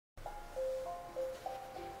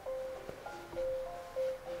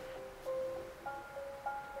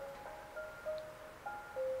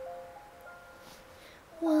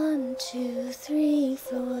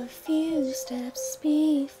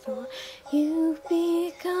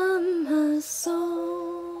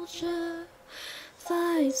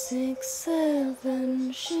5, 6,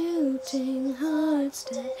 7 shooting hearts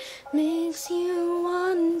that makes you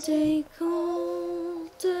one day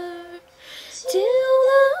colder. Till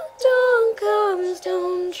the dawn comes,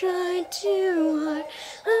 don't try too hard.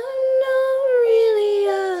 I'm not really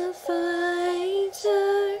a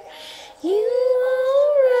fighter. You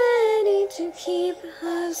are ready to keep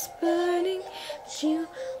us burning, but you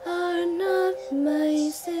are not my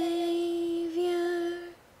savior.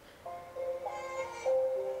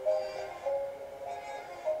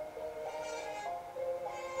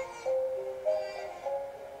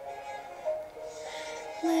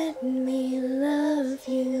 Let me love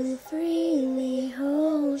you, freely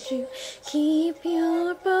hold you, keep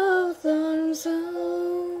your both arms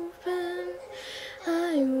open.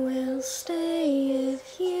 I will stay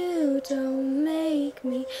if you don't make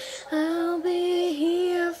me. I'll be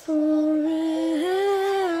here forever.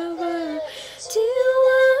 Till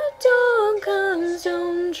the dawn comes,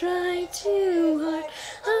 don't try too hard.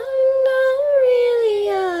 I'm not really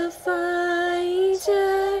a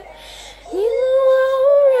fighter. You are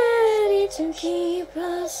ready to keep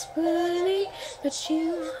us burning, but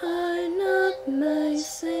you are not my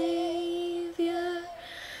savior.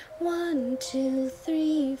 1, 2,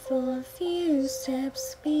 3, 4, few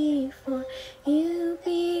steps before you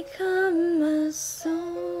become a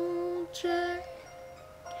soldier.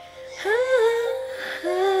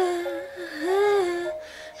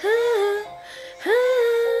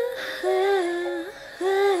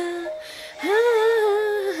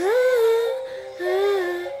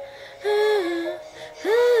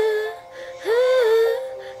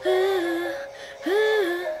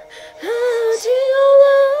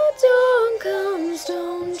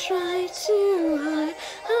 Don't try too hard.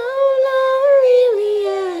 I'm not really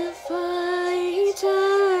a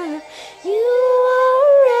fighter. You are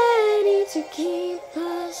ready to keep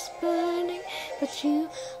us burning, but you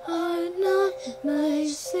are not my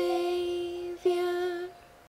savior.